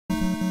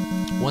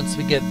Once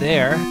we get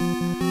there,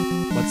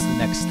 what's the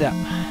next step?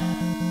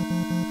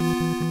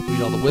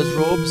 Read all the whiz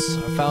robes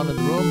are found in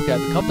the room, grab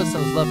the compass that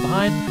was left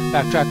behind,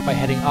 backtrack by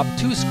heading up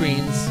 2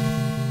 screens,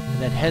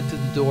 and then head to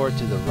the door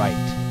to the right.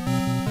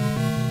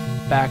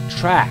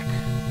 Backtrack,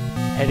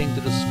 heading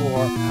to the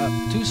score up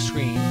 2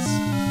 screens,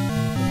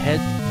 and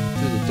head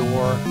to the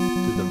door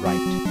to the right.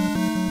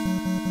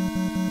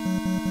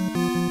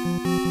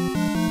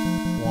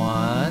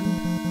 1,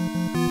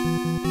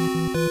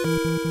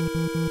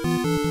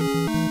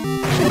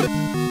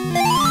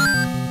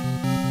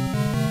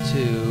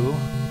 2,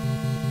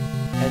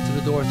 head to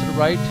the door to the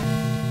right.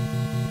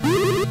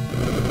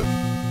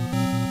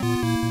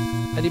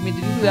 I didn't mean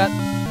to do that.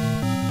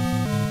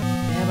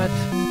 Damn it.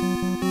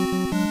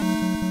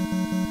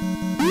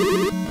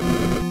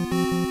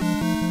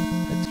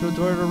 Head to the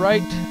door to the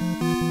right.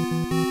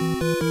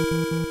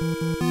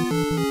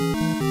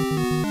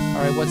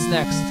 Alright, what's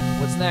next?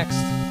 What's next?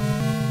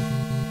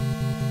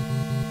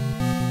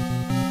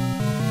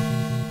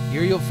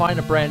 Here you'll find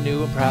a brand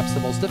new and perhaps the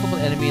most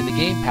difficult enemy in the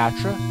game,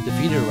 Patra.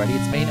 Defeated already.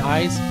 Its main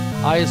eye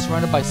is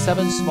surrounded by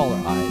 7 smaller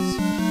eyes.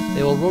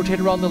 They will rotate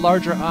around the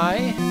larger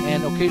eye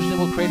and occasionally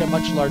will create a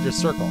much larger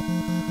circle,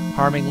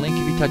 harming Link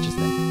if he touches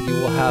them. You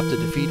will have to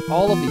defeat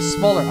all of these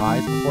smaller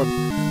eyes before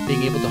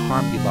being able to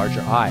harm the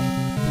larger eye.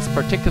 This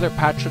particular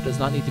Patra does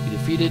not need to be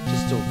defeated,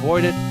 just to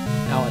avoid it.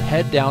 Now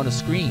head down a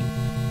screen.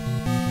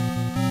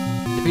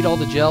 Defeat all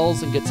the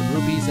gels and get some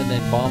rupees and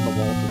then bomb the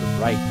wall to the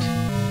right.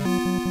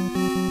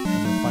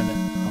 And you'll find it.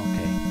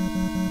 Okay.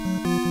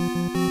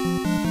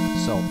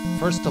 So,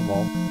 first of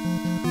all,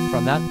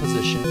 from that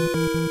position,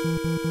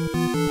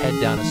 head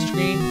down a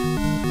screen.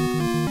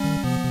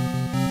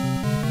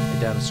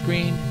 Head down a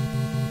screen.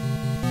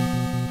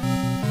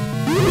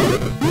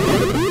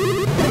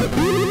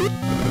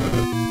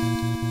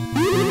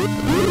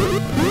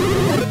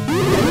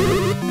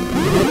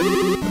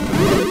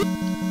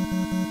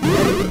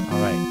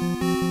 Alright.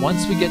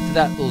 Once we get to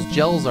that, those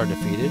gels are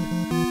defeated.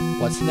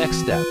 What's the next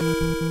step?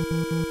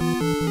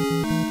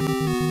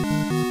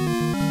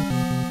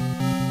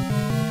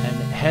 And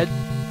head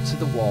to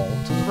the wall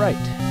to the right.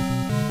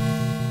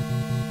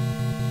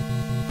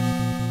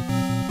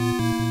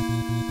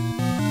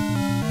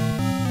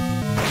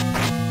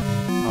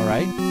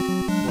 Alright,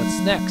 what's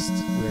next?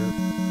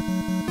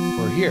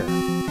 We're here.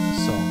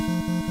 So,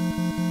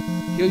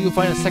 here you'll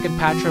find a second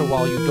Patra.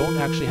 While you don't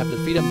actually have to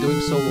defeat him, doing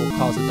so will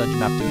cause a dungeon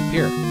map to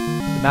appear.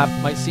 The map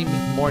might seem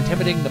more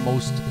intimidating than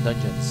most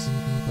dungeons.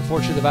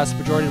 Unfortunately, the vast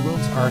majority of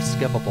rooms are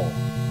skippable,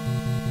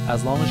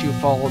 as long as you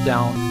follow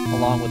down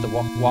along with the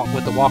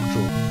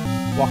walkthrough.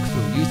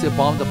 Use the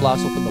bomb to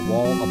blast open the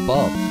wall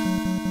above.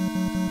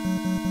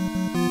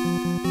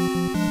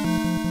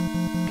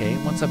 Okay,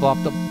 once I block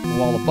the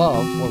wall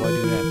above, what do I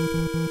do then?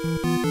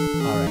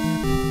 Alright.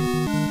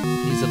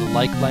 These are the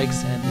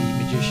likes and the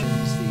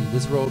magicians, the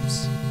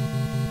wizrobes.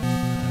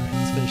 Alright,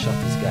 let's finish off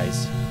these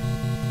guys.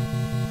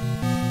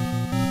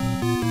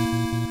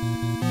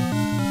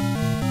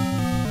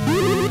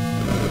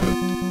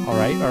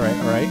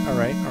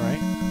 Alright.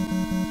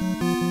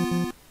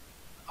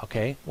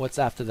 Okay, what's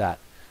after that?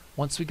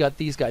 Once we got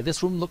these guys,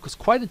 this room looks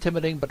quite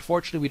intimidating, but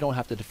fortunately we don't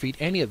have to defeat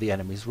any of the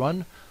enemies.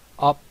 Run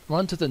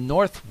to the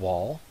north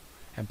wall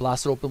and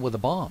blast it open with a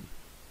bomb.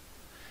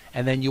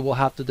 And then you will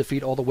have to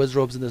defeat all the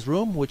wizrobes in this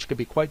room, which can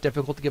be quite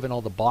difficult given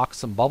all the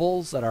blocks and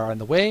bubbles that are in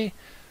the way.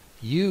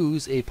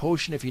 Use a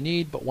potion if you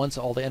need, but once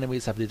all the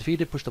enemies have been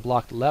defeated, push the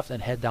block to the left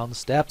and head down the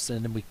steps,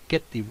 and then we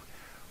get the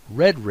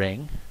red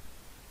ring.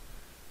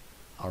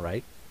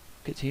 Alright.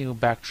 Continue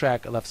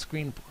backtrack left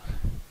screen.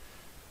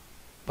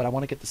 But I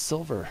want to get the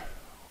silver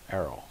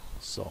arrow.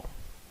 So,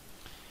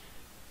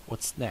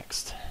 what's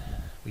next?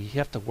 We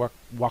have to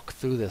walk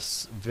through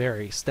this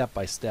very step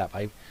by step.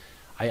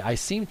 I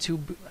seem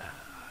to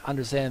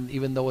understand,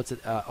 even though it's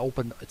an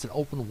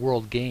open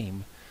world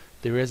game,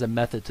 there is a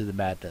method to the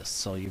madness.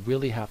 So you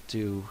really have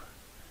to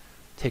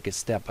take it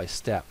step by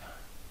step.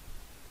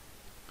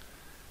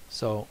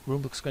 So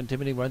room looks quite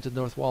intimidating. Run to the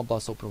north wall,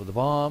 blast open with a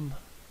bomb.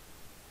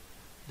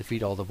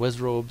 Defeat all the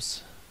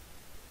wizrobes.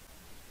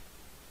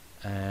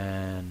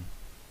 And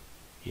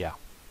yeah.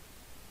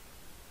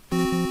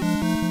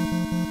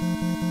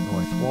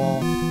 North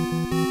wall.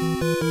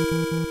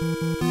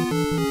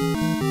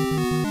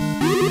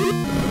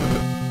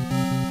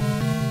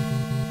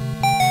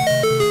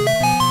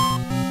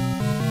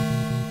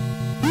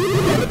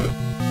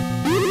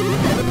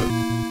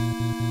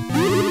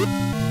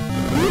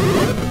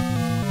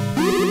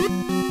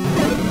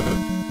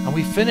 And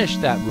we finished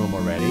that room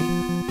already.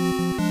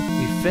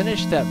 We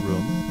finished that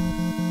room.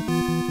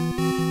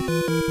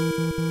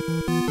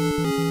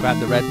 Grab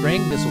the red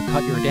ring. This will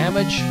cut your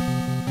damage.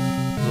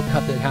 This will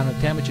cut the amount of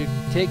damage you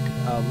take.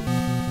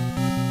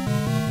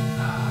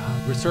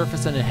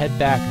 Resurface and head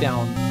back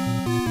down.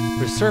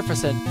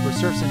 Resurface and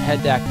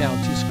head back down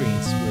 2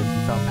 screens where we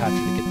found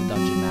Patrick to get the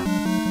dungeon map.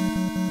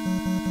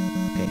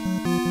 Okay.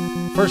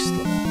 First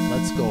level.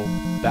 Let's go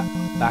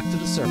back to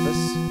the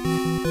surface.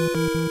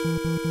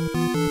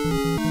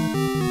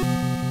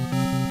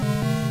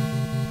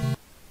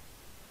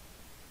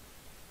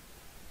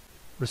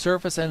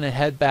 Resurface and then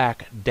head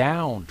back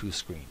down 2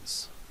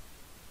 screens.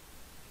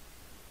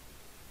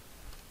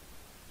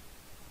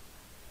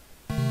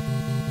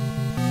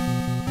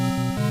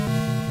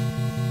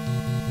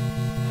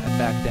 Head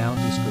back down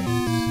 2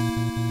 screens.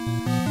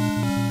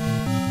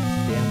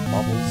 Damn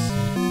bubbles.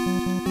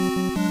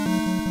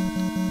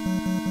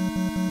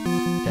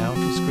 Down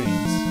 2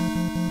 screens.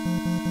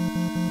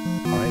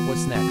 Alright,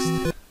 what's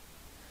next?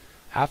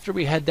 After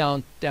we head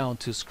down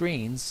 2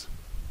 screens,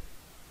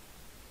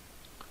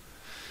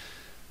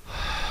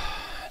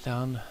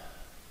 down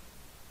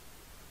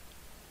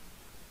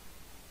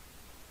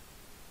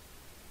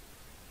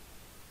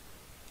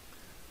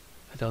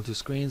down 2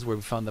 screens where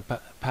we found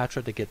the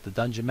Patra to get the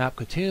dungeon map.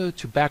 Continue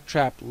to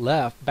backtrack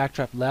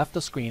left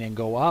a screen and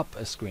go up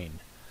a screen.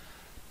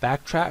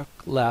 Backtrack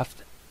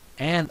left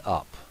and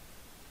up.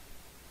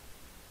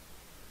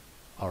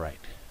 Alright.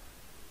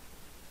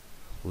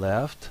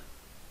 Left.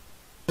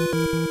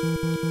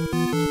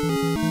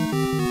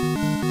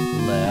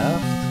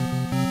 Left.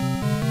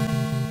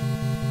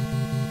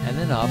 And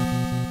then up.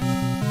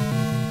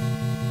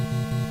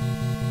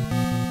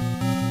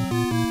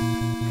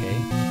 Okay.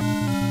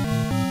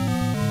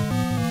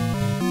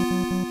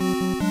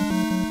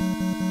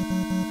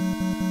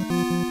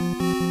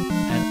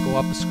 And go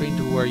up a screen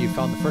to where you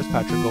found the first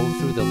Patra. Go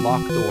through the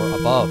locked door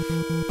above.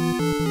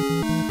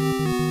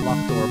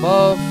 Locked door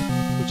above,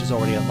 which is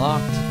already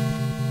unlocked.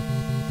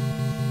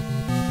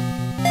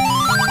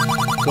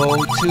 Go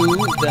to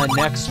the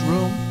next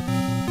room.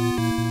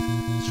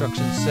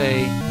 Instructions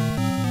say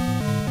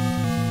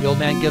the old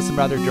man gives some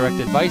rather direct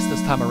advice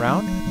this time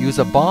around. Use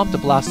a bomb to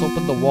blast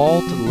open the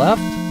wall to the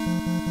left.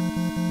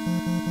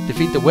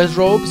 Defeat the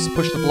Wizrobes.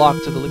 Push the block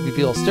to the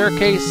reveal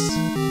staircase.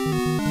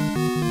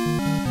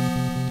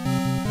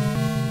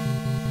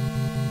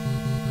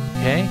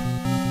 Okay.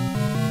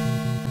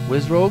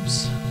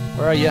 Wizrobes,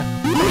 where are you?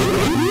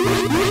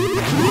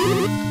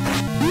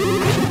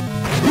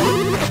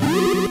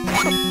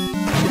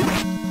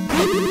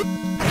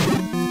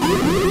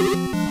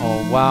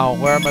 Oh wow,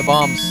 where are my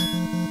bombs?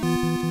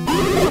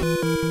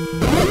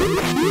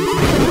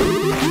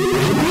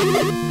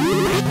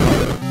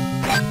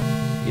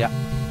 Yeah.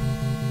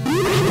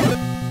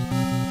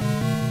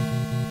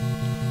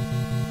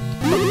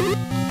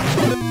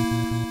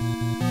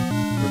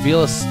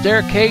 Reveal a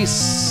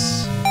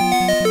staircase.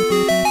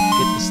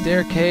 Get the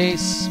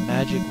staircase.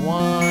 Magic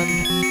wand.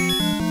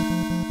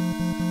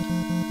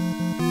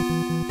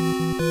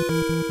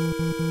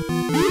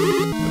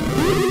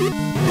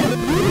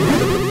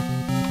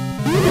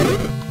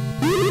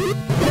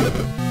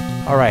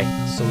 Alright,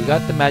 so we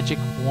got the magic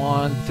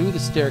wand through the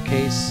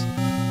staircase.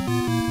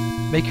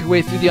 Make your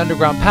way through the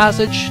underground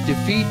passage,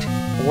 defeat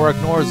or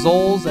ignore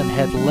Zolls, and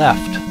head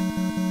left.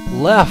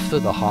 Left through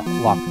the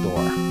locked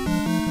door.